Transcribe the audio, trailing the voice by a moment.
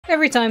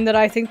Every time that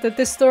I think that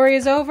this story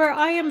is over,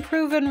 I am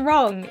proven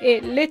wrong.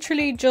 It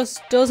literally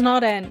just does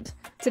not end.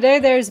 Today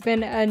there's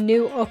been a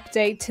new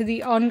update to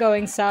the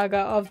ongoing saga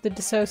of the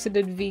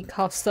DissociaDID v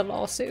Costa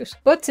lawsuit.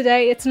 But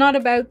today it's not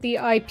about the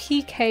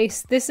IP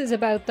case, this is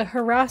about the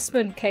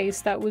harassment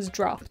case that was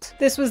dropped.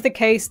 This was the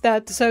case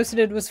that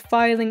DissociaDID was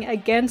filing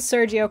against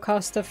Sergio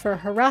Costa for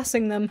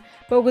harassing them,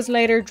 but was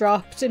later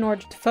dropped in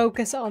order to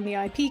focus on the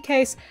IP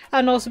case,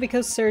 and also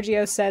because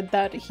Sergio said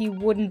that he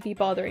wouldn't be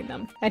bothering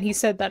them, and he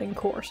said that in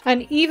court.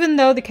 And even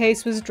though the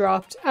case was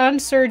dropped and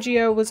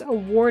Sergio was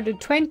awarded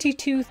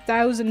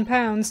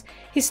 £22,000,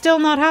 he's still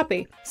not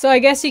happy. So I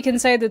guess you can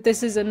say that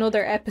this is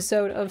another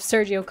episode of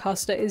Sergio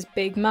Costa is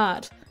big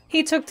mad.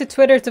 He took to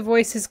Twitter to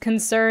voice his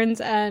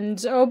concerns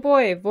and oh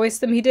boy, voice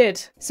them he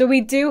did. So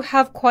we do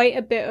have quite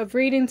a bit of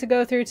reading to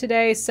go through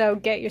today, so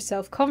get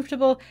yourself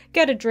comfortable,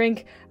 get a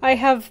drink. I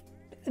have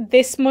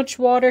this much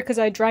water because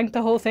I drank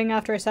the whole thing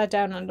after I sat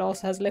down, and it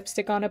also has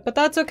lipstick on it, but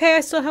that's okay,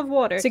 I still have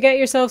water. So get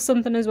yourself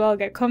something as well,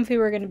 get comfy,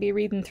 we're going to be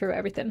reading through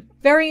everything.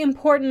 Very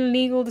important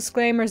legal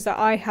disclaimers that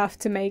I have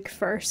to make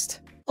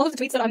first. All of the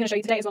tweets that I'm going to show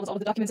you today, as well as all of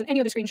the documents and any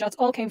other screenshots,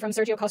 all came from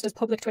Sergio Costa's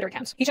public Twitter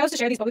account. He chose to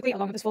share these publicly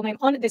along with his full name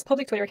on this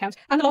public Twitter account,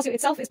 and the lawsuit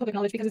itself is public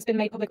knowledge because it's been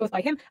made public both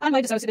by him and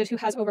by DissociaDID, who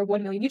has over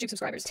 1 million YouTube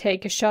subscribers.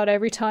 Take a shot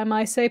every time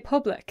I say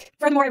public.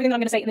 Furthermore, everything that I'm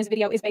going to say in this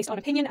video is based on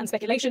opinion and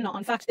speculation, not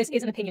on fact. This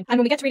is an opinion. And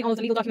when we get to read all of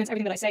the legal documents,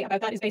 everything that I say about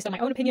that is based on my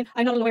own opinion.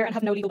 I'm not a lawyer and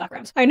have no legal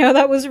background. I know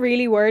that was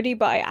really wordy,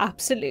 but I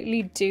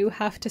absolutely do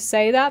have to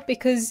say that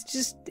because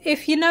just,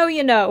 if you know,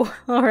 you know,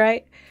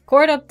 alright?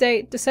 Court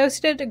update,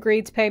 DissociaDID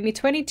agreed to pay me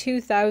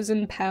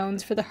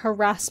 £22,000 for the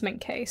harassment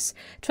case,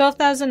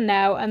 $12,000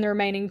 now and the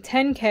remaining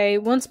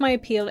 $10,000 once my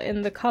appeal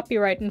in the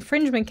copyright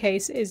infringement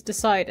case is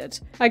decided.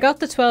 I got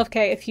the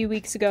 $12,000 a few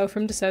weeks ago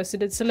from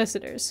DissociaDID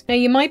solicitors. Now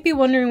you might be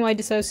wondering why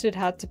DissociaDID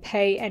had to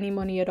pay any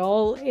money at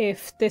all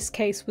if this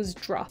case was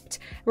dropped.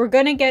 We're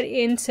going to get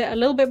into a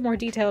little bit more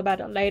detail about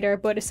it later,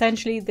 but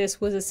essentially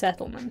this was a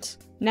settlement.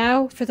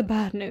 Now for the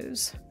bad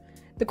news.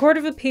 The Court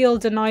of Appeal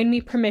denied me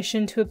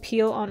permission to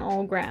appeal on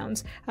all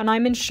grounds, and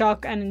I'm in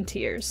shock and in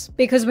tears.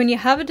 Because when you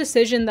have a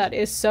decision that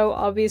is so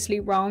obviously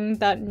wrong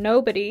that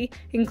nobody,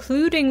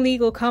 including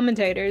legal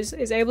commentators,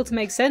 is able to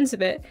make sense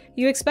of it,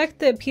 you expect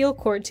the appeal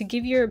court to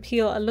give your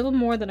appeal a little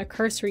more than a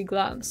cursory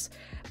glance.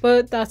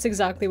 But that's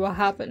exactly what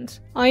happened.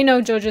 I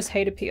know judges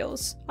hate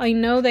appeals. I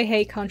know they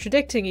hate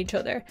contradicting each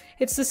other.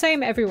 It's the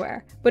same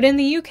everywhere. But in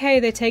the UK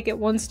they take it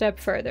one step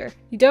further.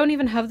 You don't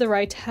even have the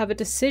right to have a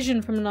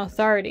decision from an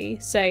authority,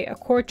 say a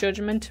court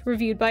judgment,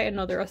 reviewed by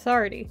another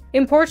authority.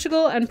 In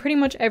Portugal and pretty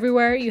much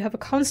everywhere you have a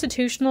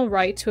constitutional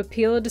right to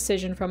appeal a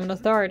decision from an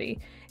authority.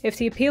 If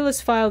the appeal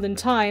is filed in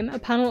time, a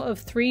panel of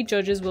 3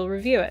 judges will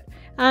review it,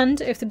 and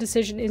if the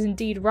decision is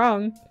indeed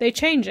wrong, they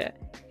change it.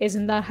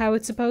 Isn't that how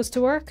it's supposed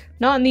to work?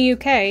 Not in the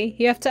UK,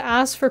 you have to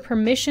ask for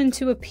permission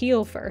to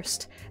appeal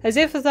first, as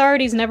if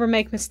authorities never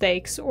make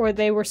mistakes, or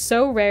they were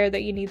so rare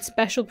that you need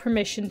special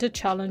permission to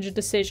challenge a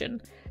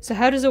decision. So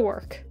how does it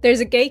work? There's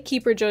a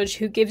gatekeeper judge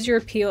who gives your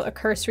appeal a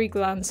cursory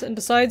glance and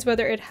decides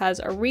whether it has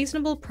a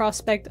reasonable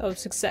prospect of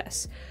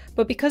success.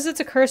 But because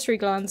it's a cursory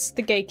glance,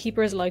 the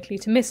gatekeeper is likely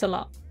to miss a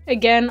lot.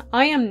 Again,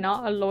 I am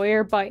not a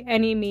lawyer by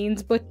any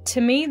means, but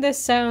to me this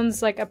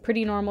sounds like a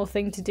pretty normal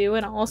thing to do,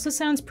 and it also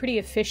sounds pretty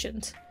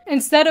efficient.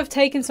 Instead of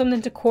taking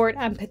something to court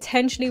and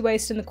potentially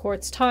wasting the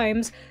court's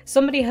times,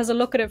 somebody has a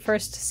look at it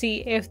first to see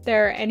if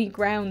there are any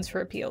grounds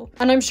for appeal.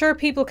 And I'm sure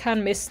people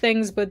can miss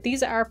things, but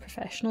these are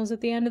professionals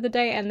at the end of the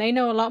day, and they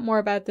know a lot more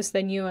about this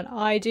than you and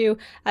I do,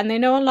 and they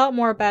know a lot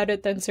more about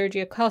it than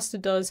Sergio Costa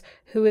does,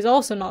 who is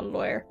also not a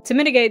lawyer. To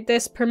mitigate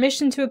this,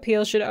 permission to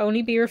appeal should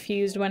only be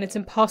refused when it's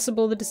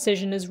impossible the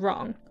decision is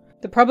wrong.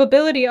 The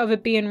probability of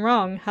it being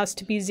wrong has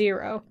to be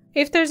 0.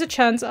 If there's a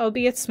chance,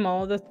 albeit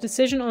small, that the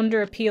decision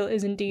under appeal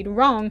is indeed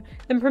wrong,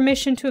 then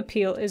permission to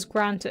appeal is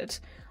granted.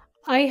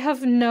 I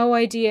have no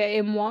idea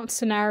in what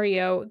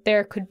scenario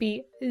there could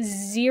be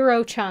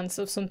 0 chance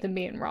of something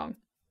being wrong.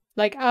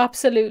 Like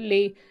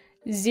absolutely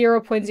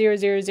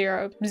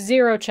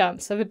 0.0000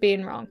 chance of it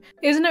being wrong.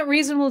 Isn't it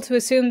reasonable to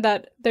assume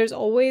that there's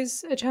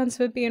always a chance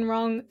of it being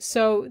wrong?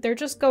 So they're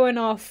just going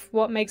off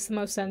what makes the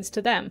most sense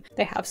to them.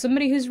 They have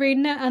somebody who's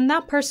reading it and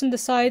that person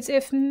decides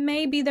if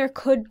maybe there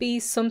could be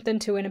something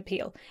to an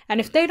appeal. And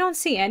if they don't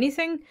see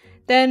anything,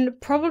 then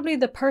probably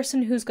the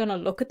person who's going to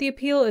look at the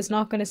appeal is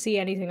not going to see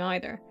anything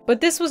either.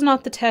 But this was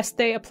not the test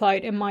they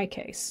applied in my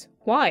case.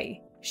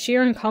 Why?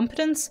 Sheer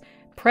incompetence?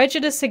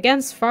 Prejudice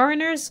against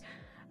foreigners?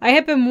 I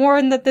have been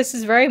warned that this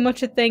is very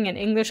much a thing in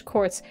English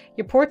courts.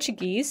 You're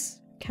Portuguese.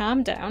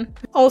 Calm down.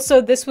 Also,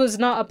 this was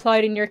not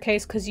applied in your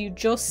case because you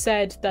just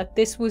said that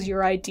this was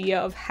your idea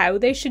of how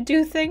they should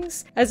do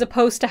things, as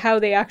opposed to how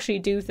they actually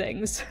do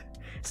things.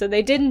 So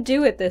they didn't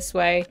do it this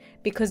way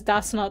because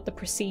that's not the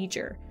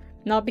procedure.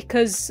 Not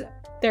because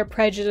they're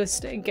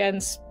prejudiced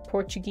against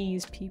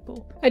Portuguese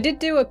people. I did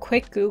do a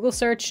quick Google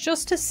search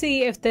just to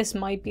see if this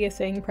might be a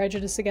thing,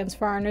 prejudice against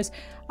foreigners.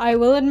 I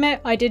will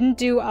admit I didn't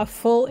do a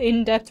full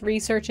in-depth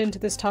research into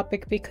this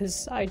topic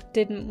because I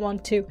didn't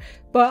want to,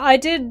 but I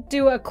did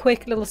do a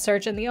quick little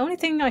search and the only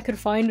thing I could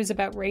find was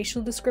about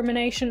racial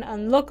discrimination,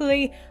 and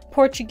luckily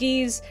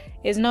Portuguese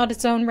is not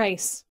its own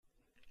race.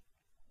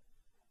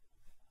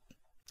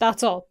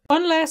 That's all.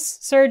 Unless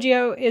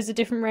Sergio is a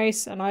different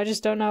race and I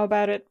just don't know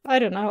about it. I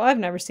don't know, I've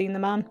never seen the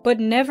man. But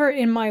never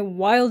in my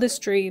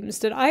wildest dreams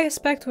did I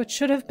expect what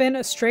should have been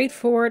a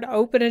straightforward,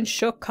 open and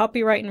shut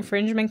copyright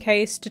infringement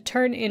case to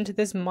turn into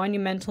this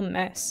monumental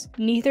mess.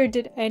 Neither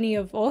did any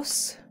of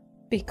us,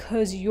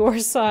 because your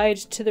side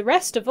to the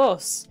rest of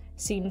us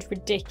seemed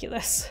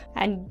ridiculous.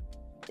 And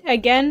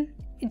again,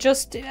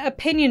 just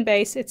opinion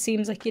based, it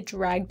seems like you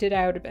dragged it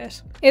out a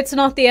bit. It's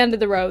not the end of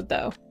the road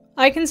though.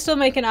 I can still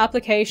make an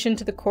application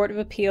to the Court of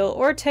Appeal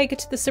or take it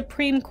to the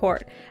Supreme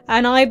Court,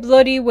 and I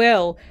bloody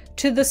will.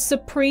 To the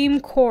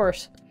Supreme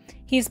Court.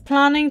 He's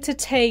planning to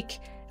take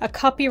a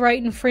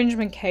copyright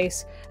infringement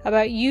case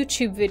about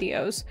YouTube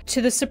videos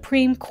to the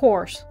Supreme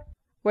Court,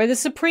 where the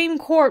Supreme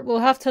Court will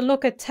have to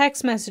look at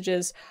text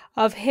messages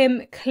of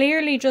him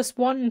clearly just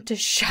wanting to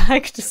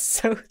shag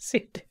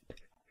DissociaDID,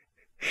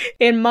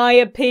 in my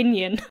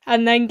opinion,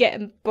 and then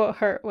getting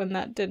butthurt when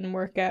that didn't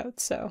work out.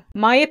 So,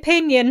 my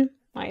opinion.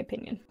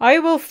 I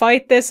will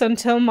fight this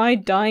until my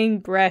dying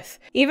breath,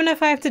 even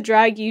if I have to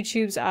drag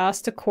YouTube's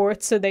ass to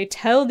court so they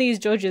tell these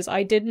judges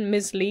I didn't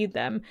mislead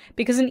them,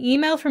 because an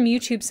email from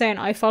YouTube saying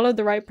I followed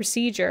the right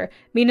procedure,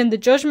 meaning the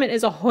judgment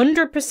is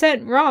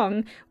 100%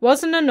 wrong,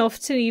 wasn't enough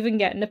to even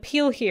get an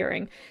appeal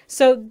hearing.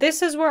 So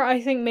this is where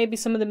I think maybe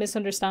some of the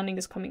misunderstanding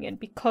is coming in,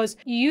 because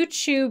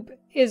YouTube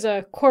is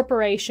a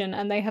corporation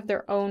and they have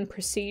their own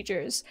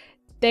procedures.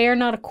 They are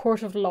not a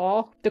court of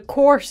law. The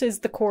court is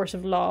the court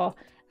of law,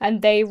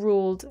 and they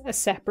ruled a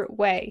separate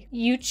way.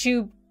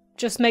 YouTube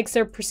just makes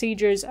their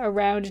procedures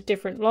around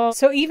different laws.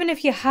 So even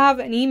if you have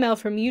an email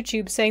from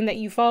YouTube saying that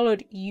you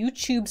followed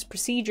YouTube's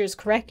procedures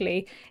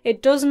correctly,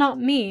 it does not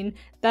mean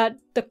that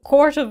the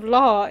court of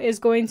law is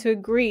going to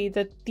agree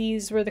that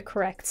these were the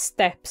correct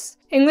steps.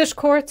 English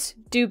courts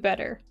do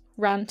better.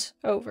 Rant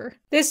over.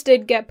 This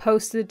did get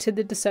posted to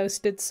the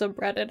DissociaDID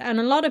subreddit, and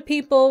a lot of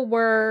people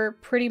were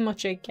pretty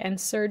much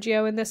against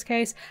Sergio in this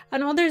case,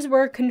 and others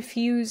were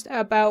confused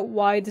about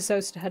why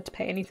DissociaDID had to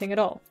pay anything at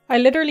all. I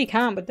literally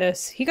can't with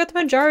this. He got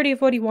the majority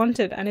of what he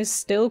wanted and is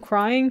still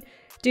crying.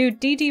 Dude,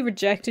 DD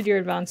rejected your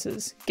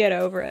advances. Get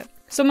over it.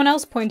 Someone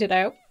else pointed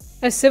out,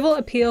 a civil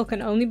appeal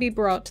can only be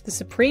brought to the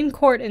Supreme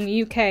Court in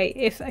the UK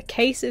if a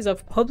case is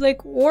of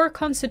public or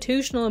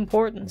constitutional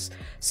importance.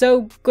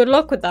 So good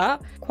luck with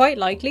that. Quite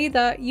likely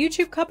that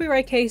YouTube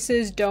copyright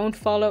cases don't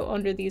follow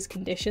under these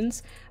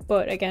conditions,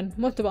 but again,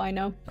 what do I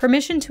know?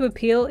 Permission to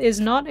appeal is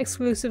not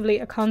exclusively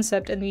a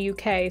concept in the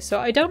UK, so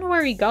I don't know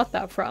where he got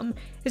that from.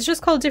 It's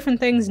just called different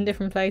things in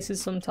different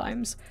places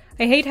sometimes.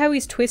 I hate how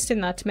he's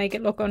twisting that to make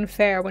it look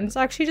unfair when it's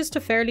actually just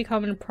a fairly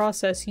common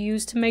process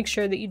used to make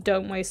sure that you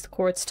don't waste the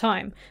court's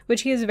time,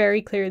 which he is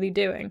very clearly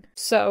doing.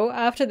 So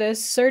after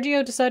this,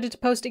 Sergio decided to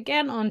post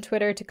again on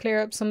Twitter to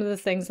clear up some of the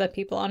things that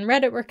people on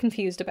Reddit were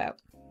confused about.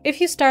 If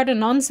you start a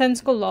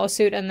nonsensical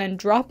lawsuit and then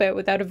drop it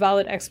without a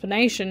valid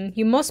explanation,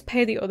 you must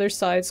pay the other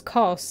side's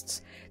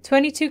costs.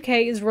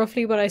 22k is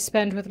roughly what I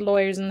spent with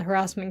lawyers in the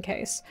harassment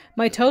case.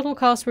 My total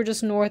costs were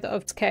just north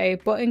of k,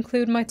 but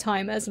include my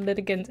time as a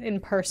litigant in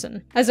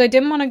person. As I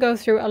didn't want to go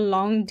through a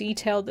long,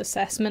 detailed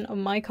assessment of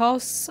my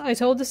costs, I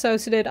told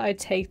DissociaDID I'd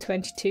take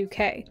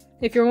 22k.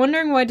 If you're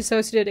wondering why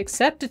DissociaDID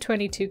accepted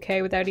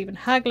 22k without even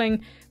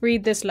haggling,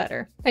 read this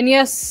letter. And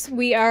yes,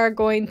 we are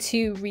going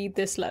to read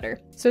this letter.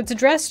 So it's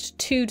addressed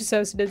to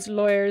DissociaDID's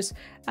lawyers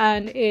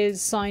and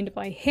is signed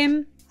by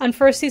him. And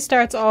first he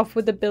starts off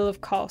with the bill of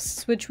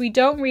costs, which we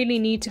don't really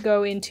need to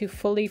go into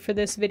fully for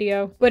this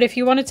video. But if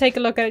you want to take a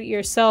look at it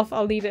yourself,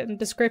 I'll leave it in the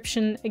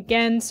description.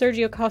 Again,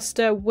 Sergio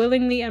Costa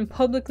willingly and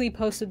publicly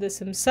posted this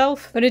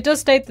himself, but it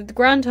does state that the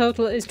grand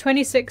total is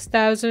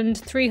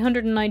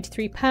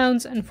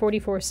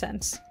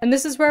 £26,393.44. And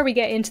this is where we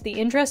get into the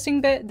interesting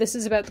bit. This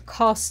is about the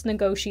cost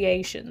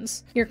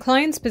negotiations. Your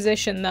client's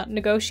position that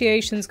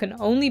negotiations can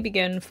only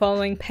begin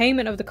following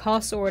payment of the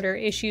cost order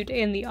issued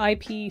in the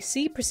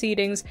IPC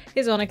proceedings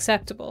is unacceptable.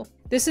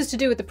 This is to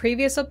do with the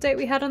previous update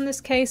we had on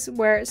this case,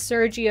 where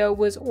Sergio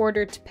was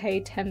ordered to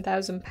pay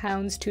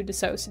 £10,000 to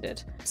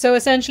DissociaDID. So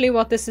essentially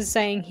what this is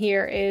saying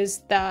here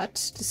is that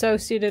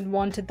DissociaDID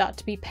wanted that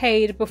to be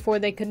paid before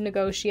they could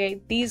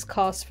negotiate these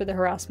costs for the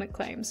harassment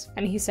claims,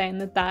 and he's saying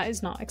that that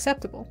is not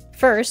acceptable.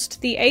 First,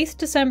 the 8th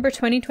December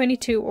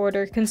 2022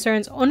 order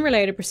concerns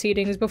unrelated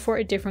proceedings before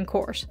a different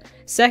court.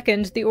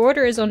 Second, the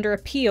order is under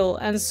appeal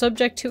and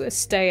subject to a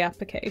stay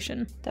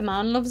application. The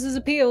man loves his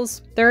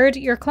appeals. Third,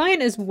 your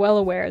client is well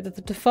aware that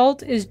the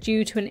default is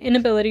due to an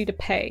inability to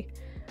pay.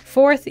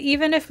 Fourth,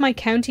 even if my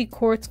county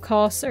court's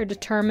costs are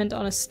determined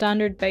on a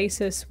standard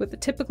basis with a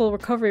typical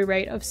recovery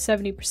rate of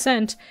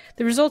 70%,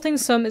 the resulting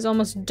sum is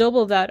almost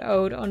double that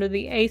owed under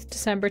the 8th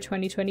December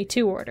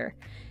 2022 order.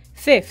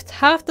 Fifth,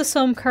 half the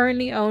sum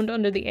currently owned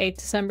under the 8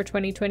 December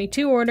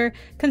 2022 order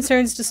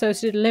concerns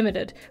DissociaDID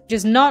Limited, which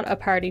is not a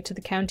party to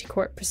the county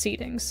court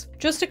proceedings.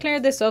 Just to clear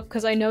this up,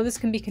 because I know this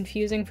can be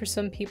confusing for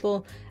some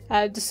people,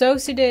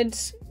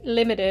 DissociaDID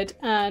Limited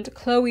and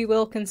Chloe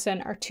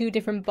Wilkinson are two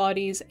different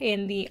bodies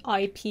in the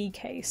IP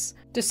case.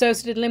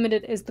 DissociaDID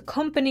Limited is the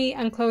company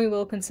and Chloe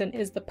Wilkinson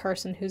is the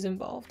person who's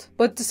involved.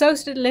 But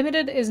DissociaDID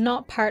Limited is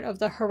not part of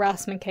the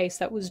harassment case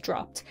that was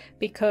dropped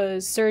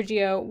because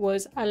Sergio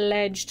was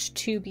alleged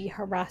to be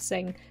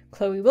harassing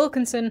Chloe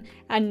Wilkinson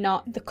and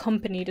not the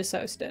company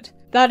DissociaDID.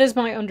 That is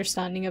my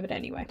understanding of it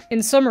anyway.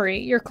 In summary,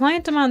 your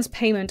client demands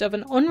payment of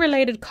an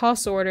unrelated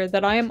cost order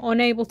that I am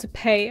unable to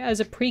pay as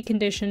a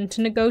precondition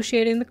to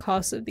negotiating the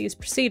costs of these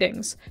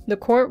proceedings. The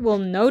court will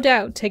no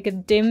doubt take a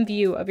dim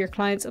view of your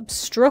client's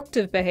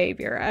obstructive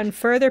behaviour and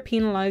further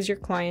penalise your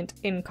client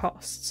in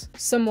costs.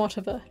 Somewhat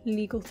of a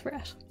legal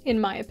threat, in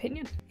my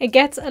opinion. It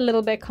gets a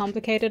little bit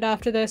complicated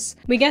after this.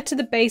 We get to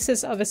the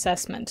basis of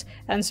assessment,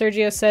 and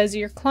Sergio says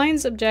your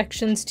client's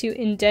objections to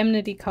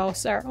indemnity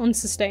costs are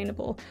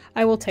unsustainable.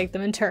 I will take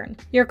them in turn.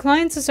 Your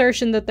client's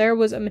assertion that there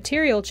was a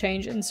material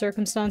change in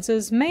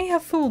circumstances may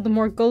have fooled the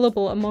more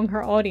gullible among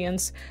her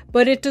audience,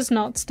 but it does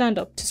not stand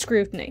up to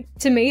scrutiny.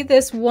 To me,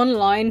 this one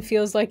line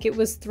feels like it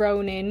was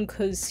thrown in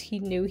because he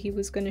knew he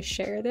was going to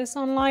share this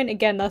online.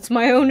 Again, that's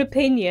my own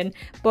opinion,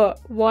 but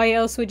why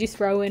else would you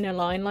throw in a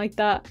line like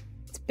that?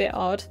 Bit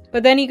odd.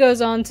 But then he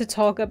goes on to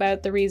talk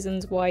about the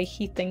reasons why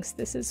he thinks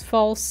this is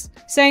false,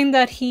 saying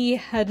that he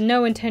had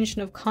no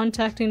intention of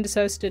contacting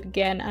DissociaDID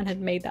again and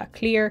had made that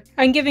clear,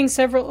 and giving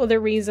several other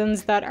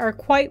reasons that are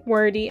quite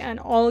wordy and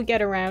all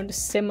get around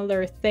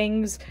similar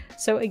things.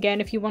 So again,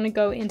 if you want to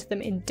go into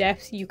them in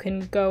depth, you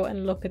can go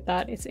and look at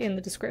that. It's in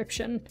the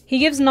description. He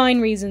gives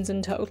 9 reasons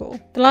in total.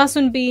 The last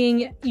one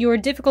being, your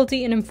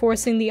difficulty in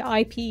enforcing the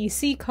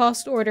IPEC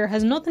cost order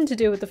has nothing to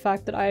do with the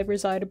fact that I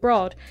reside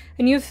abroad,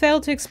 and you have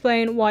failed to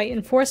explain why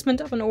enforcement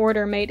of an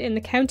order made in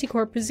the county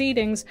court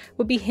proceedings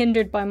would be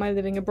hindered by my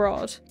living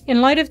abroad.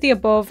 In light of the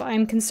above, I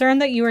am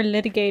concerned that you are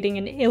litigating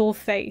in ill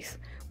faith.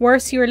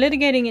 Worse, you are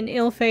litigating in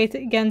ill faith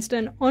against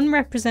an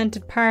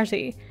unrepresented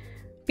party.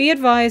 Be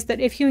advised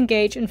that if you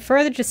engage in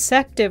further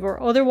deceptive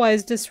or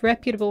otherwise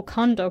disreputable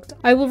conduct,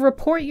 I will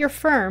report your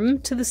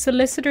firm to the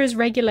Solicitors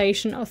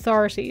Regulation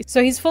Authority.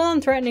 So he's full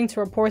on threatening to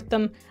report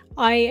them.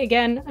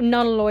 I'm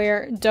not a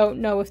lawyer, don't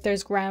know if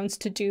there's grounds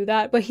to do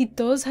that, but he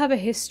does have a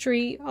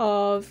history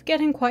of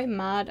getting quite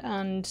mad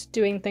and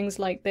doing things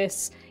like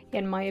this,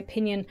 in my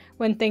opinion,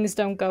 when things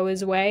don't go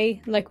his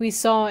way. Like we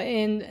saw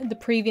in the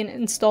previous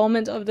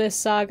installment of this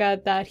saga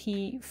that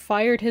he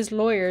fired his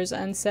lawyers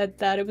and said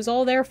that it was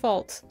all their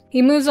fault.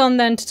 He moves on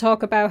then to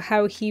talk about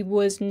how he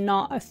was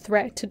not a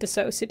threat to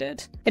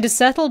DissociaDID. It is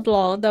settled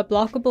law that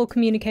blockable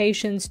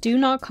communications do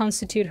not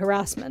constitute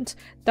harassment.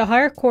 The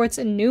higher courts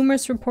and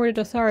numerous reported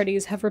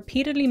authorities have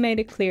repeatedly made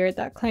it clear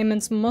that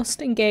claimants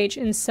must engage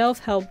in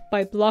self-help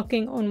by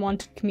blocking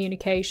unwanted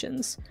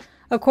communications.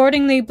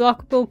 Accordingly,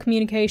 blockable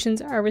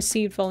communications are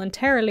received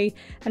voluntarily,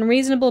 and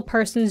reasonable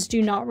persons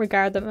do not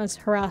regard them as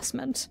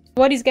harassment.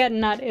 What he's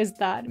getting at is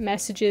that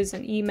messages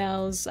and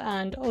emails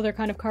and other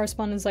kind of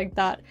correspondence like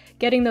that,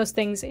 getting those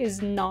things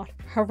is not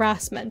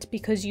harassment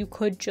because you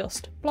could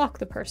just block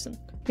the person.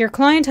 Your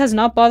client has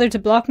not bothered to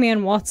block me on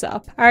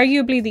WhatsApp,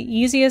 arguably the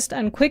easiest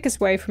and quickest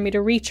way for me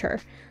to reach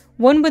her.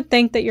 One would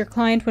think that your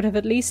client would have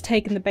at least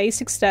taken the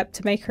basic step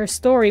to make her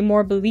story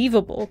more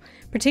believable,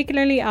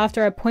 particularly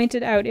after I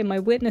pointed out in my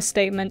witness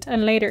statement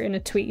and later in a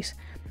tweet.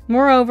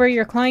 Moreover,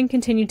 your client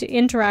continued to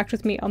interact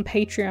with me on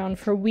Patreon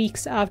for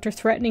weeks after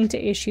threatening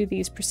to issue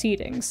these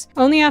proceedings.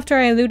 Only after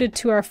I alluded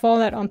to our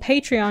fallout on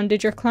Patreon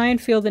did your client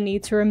feel the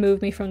need to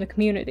remove me from the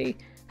community.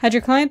 Had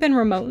your client been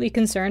remotely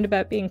concerned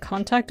about being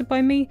contacted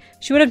by me,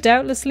 she would have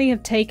doubtlessly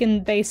have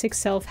taken basic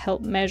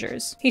self-help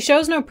measures. He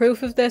shows no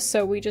proof of this,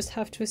 so we just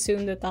have to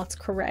assume that that's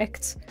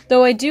correct.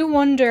 Though I do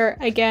wonder,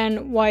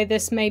 again, why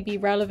this may be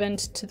relevant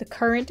to the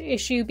current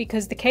issue,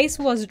 because the case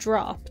was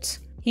dropped.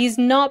 He's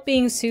not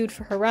being sued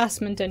for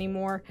harassment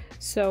anymore,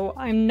 so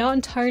I'm not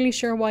entirely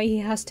sure why he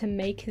has to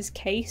make his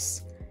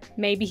case.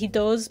 Maybe he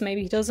does,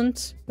 maybe he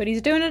doesn't, but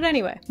he's doing it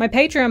anyway. My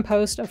Patreon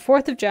post of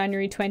 4th of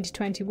January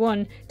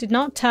 2021 did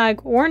not tag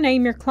or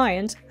name your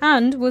client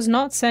and was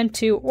not sent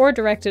to or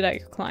directed at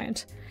your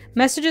client.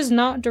 Messages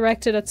not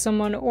directed at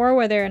someone or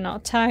where they are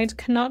not tagged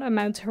cannot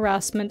amount to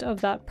harassment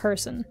of that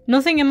person.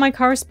 Nothing in my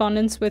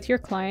correspondence with your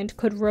client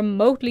could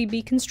remotely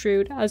be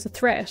construed as a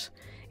threat.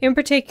 In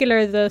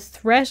particular, the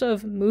threat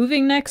of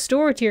moving next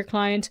door to your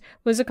client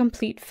was a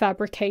complete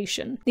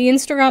fabrication. The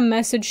Instagram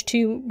message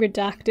to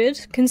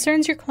redacted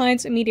concerns your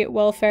client's immediate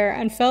welfare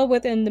and fell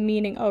within the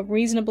meaning of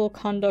reasonable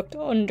conduct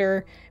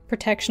under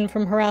protection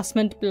from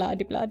harassment, blah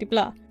de blah de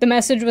blah. The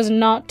message was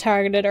not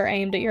targeted or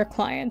aimed at your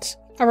client,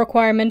 a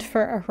requirement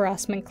for a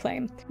harassment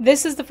claim.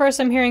 This is the first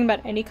I'm hearing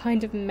about any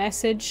kind of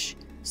message,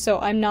 so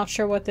I'm not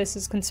sure what this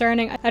is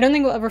concerning. I don't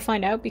think we'll ever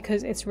find out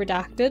because it's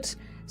redacted,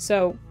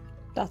 so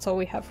That's all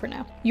we have for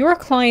now. Your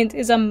client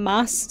is a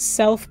mass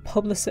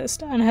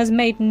self-publicist and has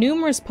made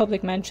numerous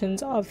public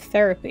mentions of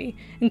therapy,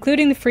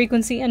 including the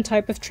frequency and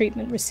type of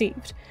treatment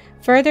received.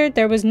 Further,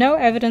 there was no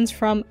evidence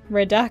from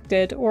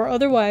Redacted or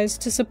otherwise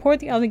to support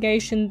the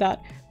allegation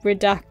that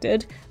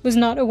Redacted was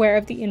not aware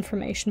of the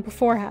information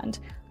beforehand.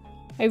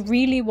 I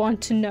really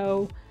want to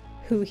know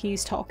who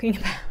he's talking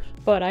about,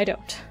 but I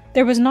don't.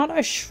 There was not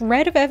a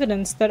shred of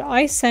evidence that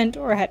I sent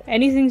or had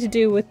anything to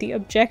do with the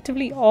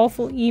objectively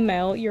awful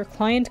email your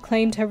client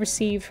claimed to have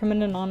received from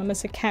an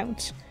anonymous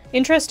account.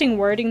 Interesting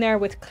wording there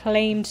with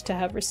claimed to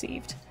have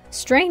received.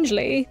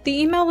 Strangely,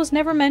 the email was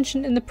never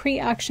mentioned in the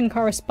pre-action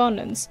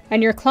correspondence,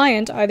 and your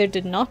client either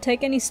did not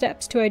take any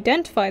steps to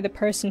identify the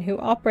person who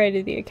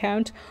operated the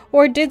account,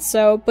 or did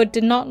so but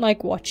did not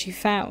like what she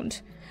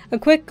found. A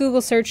quick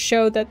Google search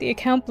showed that the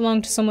account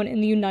belonged to someone in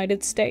the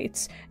United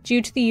States,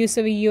 due to the use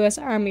of a US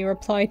Army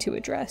reply to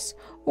address,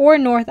 or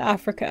North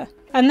Africa.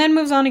 And then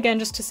moves on again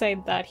just to say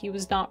that he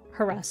was not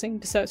harassing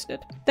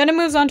DissociaDID. Then it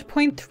moves on to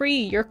point 3,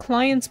 your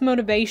client's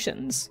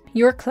motivations.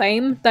 Your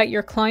claim that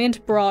your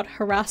client brought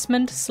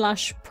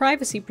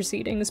harassment/privacy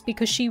proceedings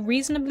because she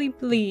reasonably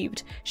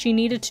believed she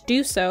needed to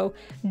do so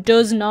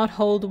does not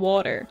hold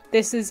water.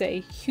 This is a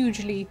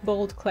hugely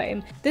bold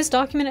claim. This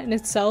document in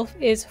itself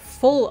is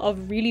full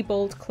of really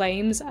bold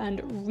claims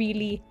and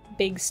really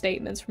big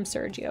statements from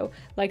Sergio,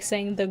 like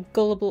saying the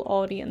gullible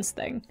audience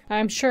thing.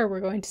 I'm sure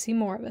we're going to see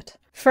more of it.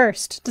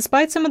 First,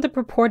 despite some of the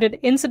purported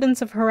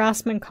incidents of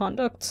harassment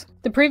conduct,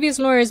 the previous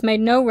lawyers made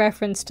no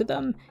reference to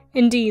them.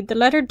 Indeed, the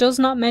letter does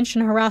not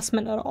mention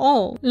harassment at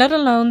all, let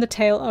alone the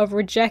tale of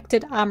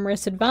rejected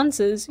amorous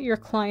advances your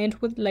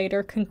client would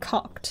later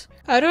concoct.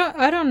 I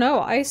don't know,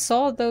 I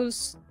saw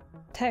those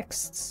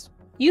texts.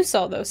 You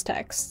saw those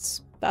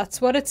texts.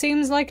 That's what it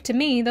seems like to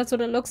me, that's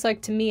what it looks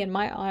like to me in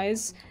my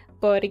eyes.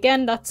 But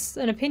again, that's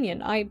an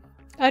opinion. I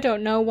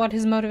don't know what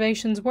his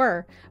motivations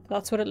were, but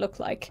that's what it looked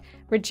like.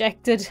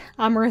 Rejected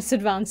amorous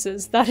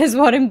advances. That is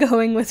what I'm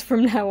going with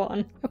from now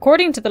on.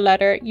 According to the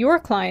letter, your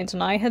client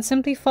and I had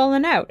simply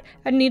fallen out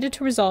and needed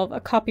to resolve a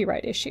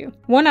copyright issue.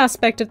 One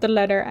aspect of the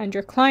letter and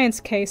your client's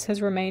case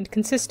has remained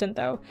consistent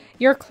though.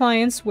 Your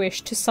client's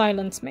wish to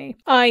silence me.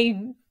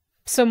 I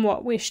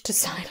somewhat wish to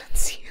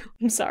silence you.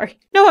 I'm sorry.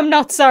 No, I'm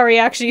not sorry,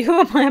 actually. Who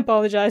am I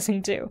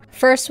apologizing to?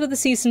 First with a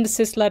cease and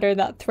desist letter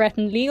that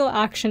threatened legal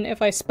action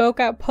if I spoke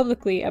out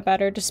publicly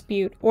about our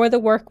dispute or the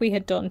work we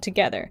had done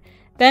together.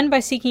 Then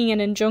by seeking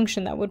an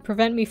injunction that would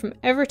prevent me from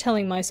ever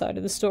telling my side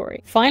of the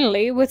story.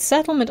 Finally, with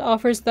settlement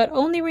offers that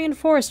only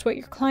reinforced what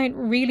your client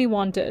really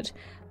wanted.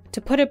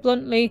 To put it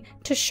bluntly,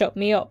 to shut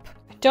me up.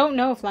 I don't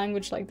know if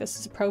language like this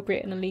is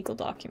appropriate in a legal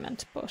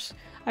document, but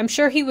I'm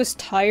sure he was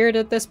tired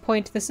at this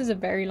point. This is a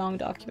very long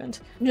document.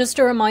 Just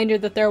a reminder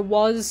that there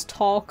was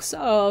talks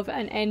of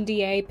an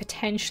NDA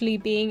potentially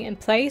being in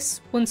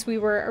place once we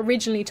were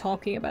originally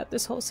talking about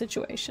this whole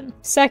situation.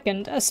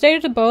 Second, as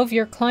stated above,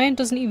 your client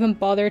doesn't even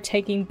bother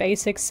taking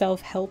basic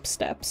self-help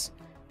steps.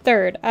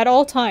 Third, at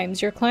all times,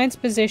 your client's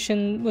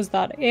position was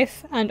that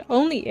if, and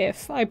only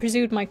if, I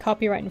pursued my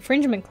copyright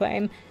infringement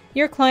claim,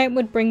 your client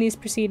would bring these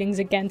proceedings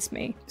against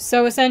me.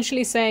 So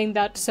essentially saying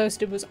that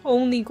DissociaDID was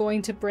only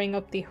going to bring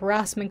up the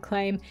harassment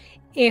claim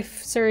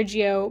if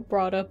Sergio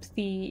brought up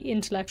the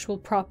intellectual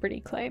property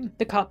claim,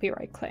 the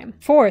copyright claim.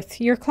 Fourth,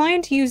 your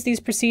client used these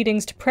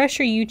proceedings to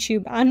pressure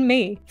YouTube and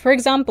me. For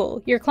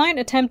example, your client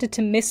attempted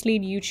to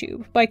mislead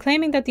YouTube by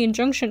claiming that the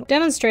injunction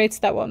demonstrates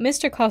that what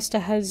Mr. Costa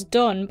has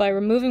done by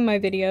removing my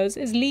videos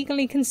is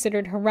legally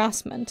considered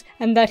harassment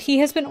and that he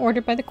has been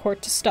ordered by the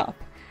court to stop,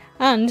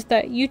 and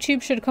that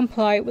YouTube should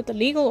comply with the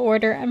legal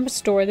order and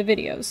restore the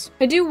videos.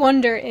 I do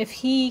wonder if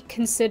he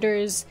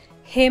considers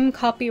him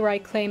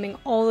copyright claiming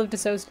all of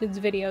DissociaDID's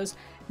videos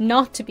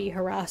not to be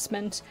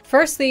harassment.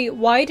 Firstly,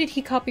 why did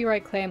he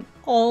copyright claim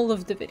all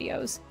of the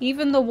videos,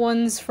 even the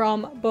ones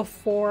from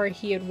before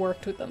he had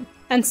worked with them?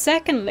 And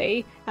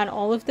secondly, and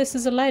all of this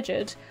is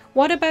alleged,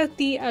 what about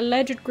the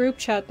alleged group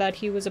chat that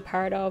he was a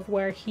part of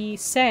where he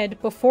said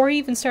before he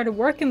even started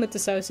working with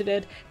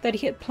DissociaDID that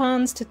he had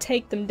plans to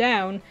take them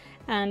down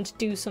and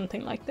do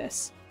something like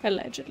this,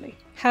 allegedly?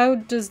 How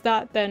does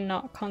that then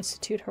not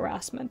constitute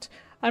harassment?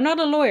 I'm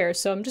not a lawyer,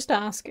 so I'm just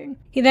asking.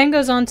 He then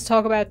goes on to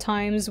talk about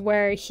times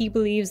where he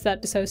believes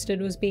that DissociaDID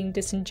was being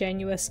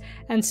disingenuous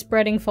and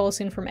spreading false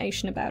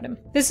information about him.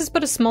 This is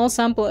but a small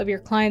sample of your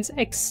client's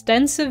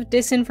extensive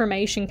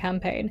disinformation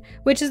campaign,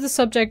 which is the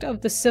subject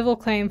of the civil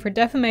claim for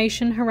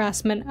defamation,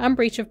 harassment, and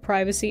breach of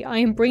privacy I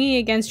am bringing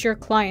against your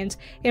client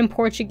in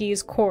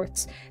Portuguese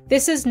courts.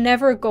 This is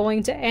never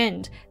going to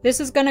end. This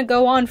is going to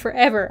go on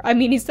forever. I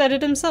mean, he said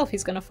it himself.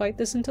 He's going to fight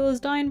this until his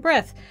dying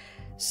breath.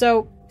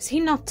 So, is he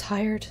not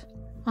tired?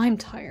 I'm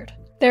tired.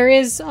 There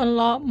is a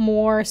lot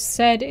more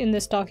said in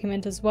this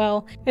document as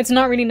well. It's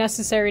not really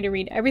necessary to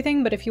read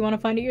everything, but if you want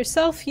to find it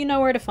yourself, you know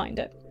where to find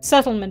it.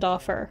 Settlement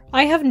offer.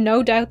 I have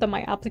no doubt that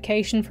my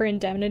application for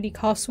indemnity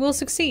costs will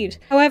succeed.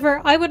 However,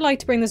 I would like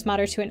to bring this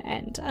matter to an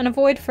end and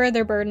avoid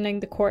further burdening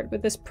the court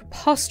with this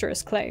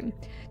preposterous claim.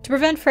 To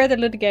prevent further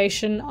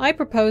litigation, I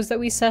propose that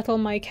we settle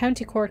my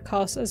county court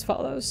costs as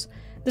follows.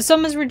 The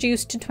sum is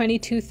reduced to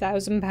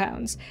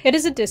 £22,000. It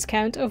is a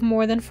discount of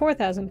more than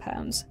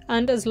 £4,000,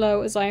 and as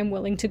low as I am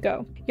willing to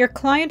go. Your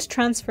client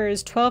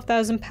transfers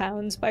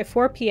 £12,000 by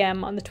 4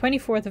 p.m. on the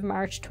 24th of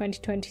March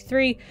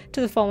 2023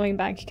 to the following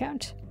bank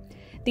account.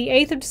 The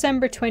 8th of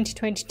December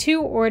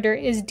 2022 order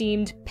is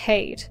deemed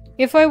paid.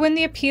 If I win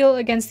the appeal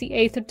against the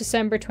 8th of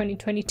December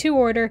 2022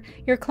 order,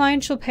 your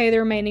client shall pay the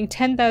remaining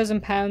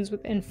 £10,000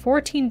 within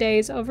 14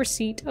 days of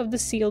receipt of the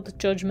sealed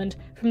judgment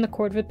from the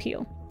Court of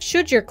Appeal.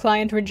 Should your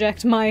client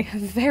reject my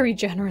very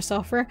generous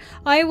offer,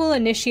 I will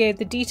initiate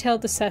the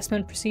detailed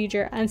assessment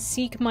procedure and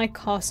seek my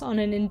costs on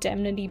an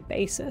indemnity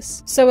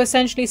basis. So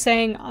essentially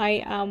saying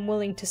I am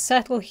willing to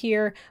settle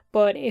here,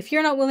 but if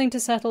you're not willing to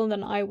settle,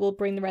 then I will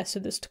bring the rest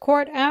of this to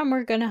court and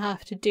we're gonna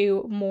have to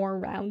do more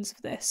rounds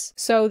of this.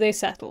 So they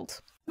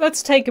settled.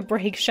 Let's take a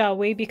break, shall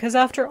we? Because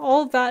after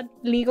all that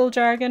legal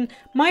jargon,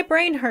 my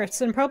brain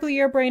hurts and probably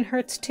your brain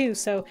hurts too,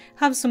 so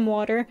have some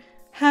water.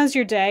 How's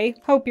your day?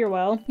 Hope you're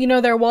well. You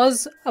know, there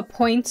was a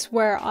point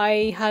where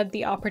I had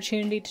the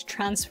opportunity to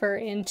transfer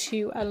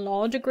into a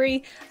law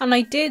degree, and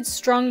I did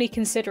strongly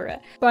consider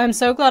it. But I'm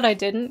so glad I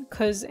didn't,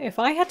 because if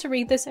I had to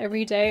read this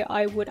every day,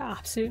 I would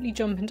absolutely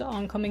jump into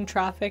oncoming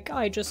traffic.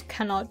 I just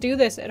cannot do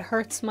this. It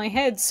hurts my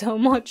head so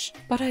much.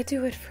 But I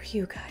do it for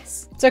you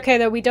guys. It's okay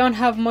though, we don't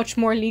have much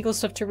more legal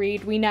stuff to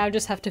read. We now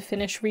just have to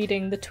finish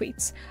reading the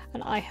tweets,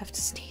 and I have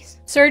to sneeze.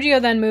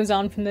 Sergio then moves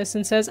on from this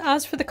and says,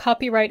 as for the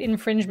copyright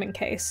infringement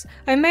case,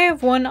 I may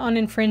have won on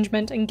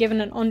infringement and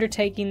given an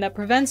undertaking that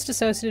prevents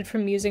DissociaDID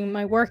from using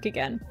my work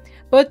again.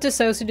 But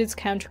DissociaDID's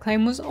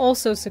counterclaim was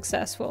also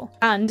successful.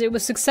 And it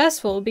was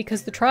successful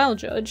because the trial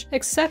judge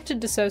accepted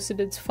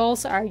DissociaDID's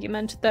false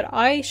argument that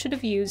I should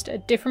have used a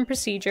different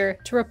procedure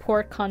to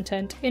report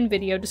content in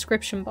video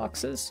description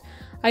boxes.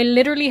 I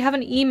literally have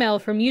an email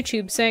from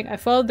YouTube saying I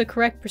followed the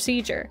correct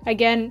procedure.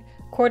 Again,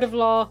 court of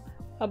law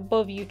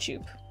above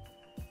YouTube.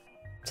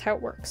 That's how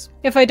it works.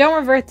 If I don't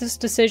revert this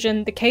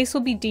decision, the case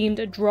will be deemed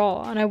a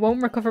draw and I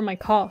won't recover my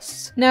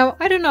costs. Now,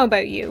 I don't know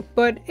about you,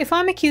 but if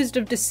I'm accused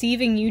of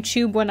deceiving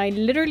YouTube when I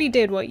literally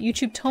did what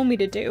YouTube told me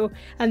to do,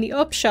 and the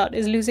upshot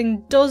is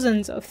losing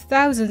dozens of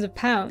thousands of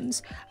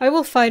pounds, I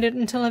will fight it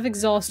until I've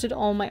exhausted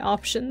all my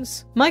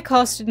options. My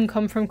costs didn't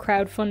come from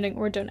crowdfunding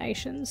or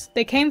donations.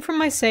 They came from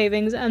my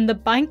savings and the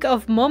bank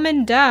of mum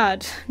and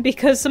dad,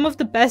 because some of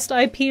the best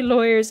IP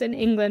lawyers in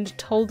England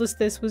told us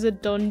this was a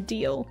done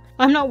deal.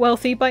 I'm not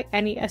wealthy by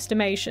any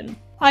estimation.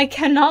 I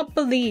cannot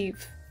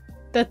believe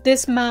that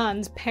this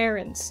man's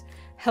parents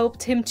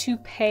helped him to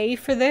pay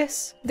for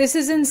this. This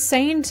is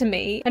insane to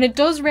me, and it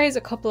does raise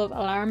a couple of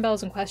alarm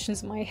bells and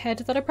questions in my head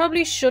that I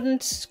probably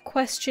shouldn't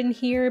question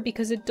here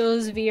because it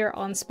does veer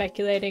on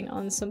speculating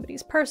on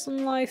somebody's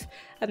personal life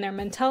and their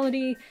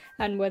mentality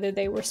and whether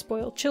they were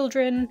spoiled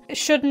children. I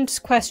shouldn't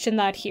question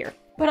that here.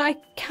 But I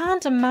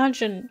can't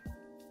imagine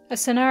a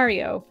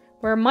scenario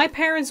where my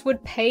parents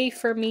would pay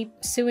for me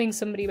suing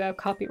somebody about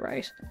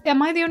copyright.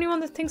 Am I the only one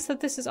that thinks that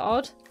this is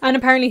odd? And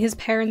apparently his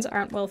parents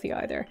aren't wealthy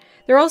either.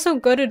 They're also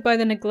gutted by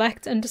the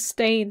neglect and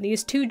disdain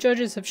these two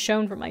judges have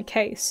shown for my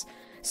case.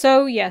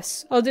 So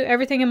yes, I'll do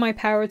everything in my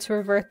power to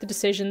revert the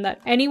decision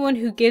that anyone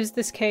who gives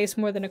this case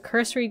more than a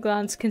cursory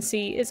glance can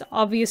see is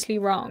obviously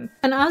wrong.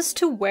 And as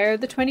to where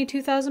the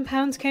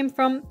 £22,000 came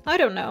from, I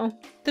don't know.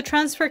 The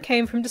transfer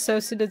came from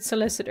DissociaDID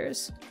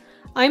solicitors.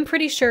 I'm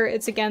pretty sure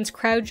it's against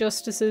Crowd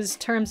Justice's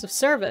terms of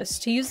service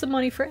to use the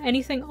money for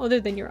anything other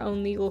than your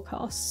own legal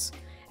costs.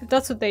 If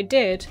that's what they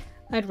did,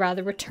 I'd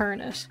rather return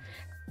it.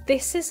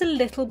 This is a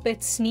little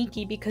bit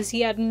sneaky because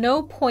he at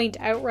no point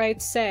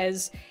outright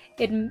says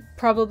it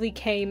probably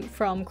came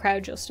from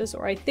Crowd Justice,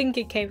 or I think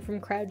it came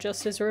from Crowd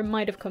Justice, or it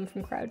might have come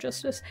from Crowd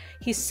Justice.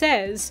 He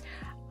says,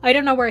 I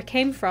don't know where it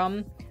came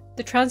from,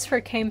 the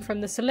transfer came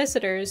from the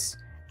solicitors,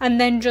 and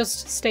then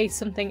just state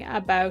something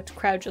about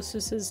Crowd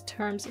Justice's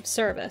terms of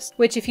service.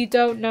 Which, if you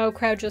don't know,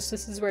 Crowd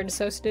Justice is where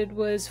DissociaDID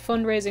was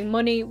fundraising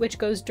money which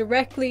goes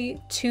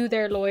directly to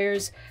their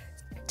lawyers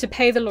to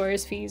pay the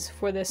lawyers' fees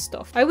for this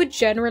stuff. I would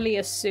generally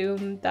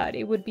assume that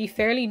it would be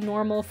fairly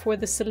normal for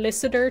the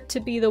solicitor to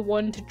be the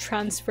one to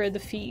transfer the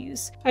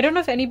fees. I don't know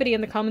if anybody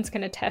in the comments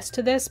can attest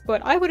to this,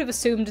 but I would have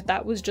assumed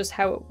that was just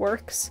how it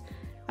works.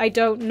 I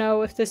don't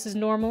know if this is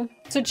normal.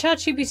 So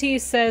ChatGPT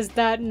says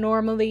that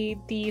normally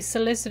the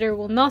solicitor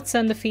will not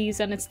send the fees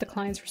and it's the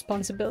client's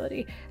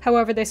responsibility.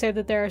 However, they say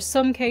that there are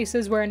some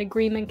cases where an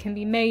agreement can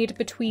be made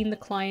between the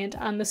client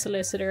and the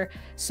solicitor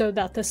so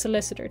that the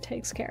solicitor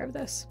takes care of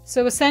this.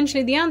 So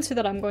essentially the answer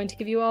that I'm going to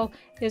give you all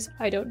is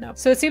I don't know.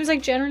 So it seems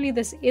like generally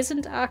this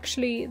isn't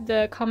actually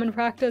the common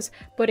practice,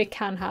 but it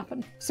can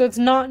happen. So it's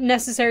not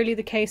necessarily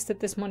the case that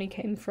this money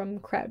came from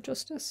Crowd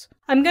Justice.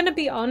 I'm going to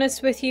be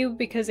honest with you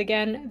because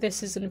again,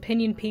 this is an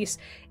opinion piece.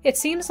 It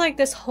seems like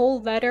this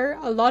whole letter,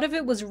 a lot of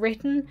it was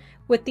written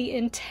with the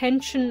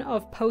intention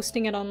of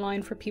posting it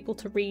online for people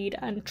to read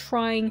and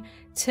trying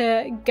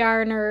to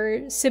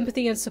garner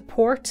sympathy and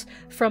support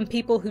from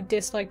people who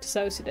dislike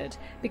DissociaDID,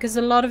 because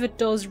a lot of it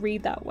does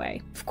read that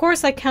way. Of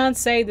course, I can't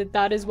say that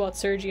that is what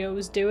Sergio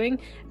was doing.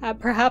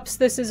 Perhaps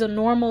this is a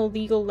normal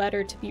legal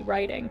letter to be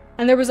writing.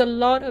 And there was a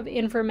lot of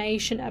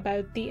information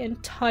about the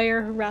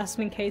entire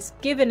harassment case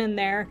given in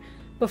there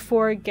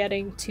before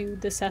getting to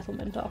the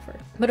settlement offer.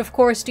 But of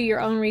course, do your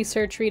own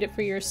research, read it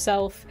for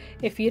yourself.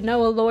 If you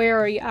know a lawyer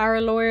or you are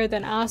a lawyer,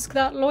 then ask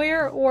that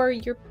lawyer, or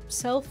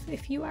yourself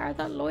if you are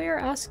that lawyer,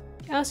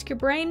 ask your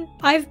brain.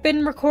 I've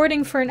been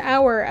recording for an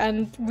hour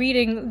and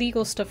reading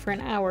legal stuff for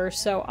an hour,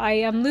 so I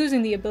am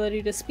losing the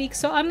ability to speak,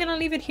 so I'm gonna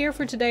leave it here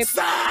for today.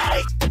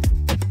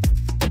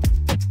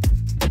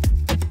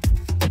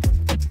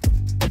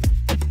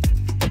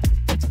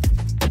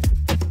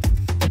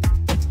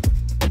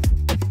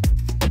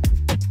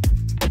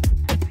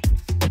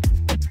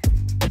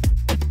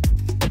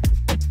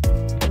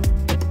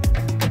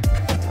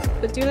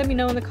 But do let me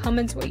know in the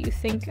comments what you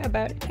think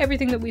about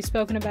everything that we've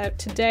spoken about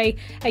today.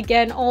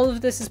 Again, all of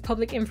this is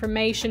public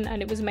information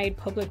and it was made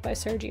public by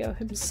Sergio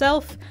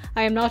himself.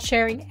 I am not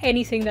sharing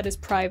anything that is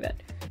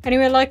private.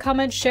 Anyway, like,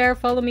 comment, share,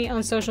 follow me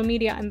on social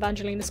media. I'm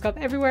VangelinaSkov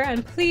everywhere,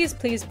 and please,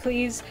 please,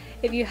 please,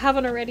 if you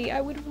haven't already,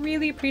 I would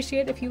really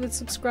appreciate if you would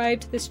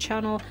subscribe to this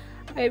channel.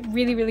 It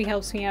really, really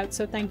helps me out,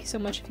 so thank you so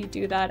much if you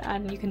do that,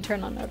 and you can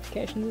turn on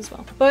notifications as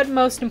well. But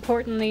most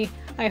importantly,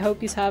 I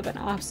hope you have an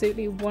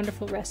absolutely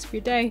wonderful rest of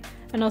your day,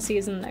 and I'll see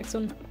you in the next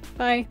one.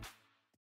 Bye!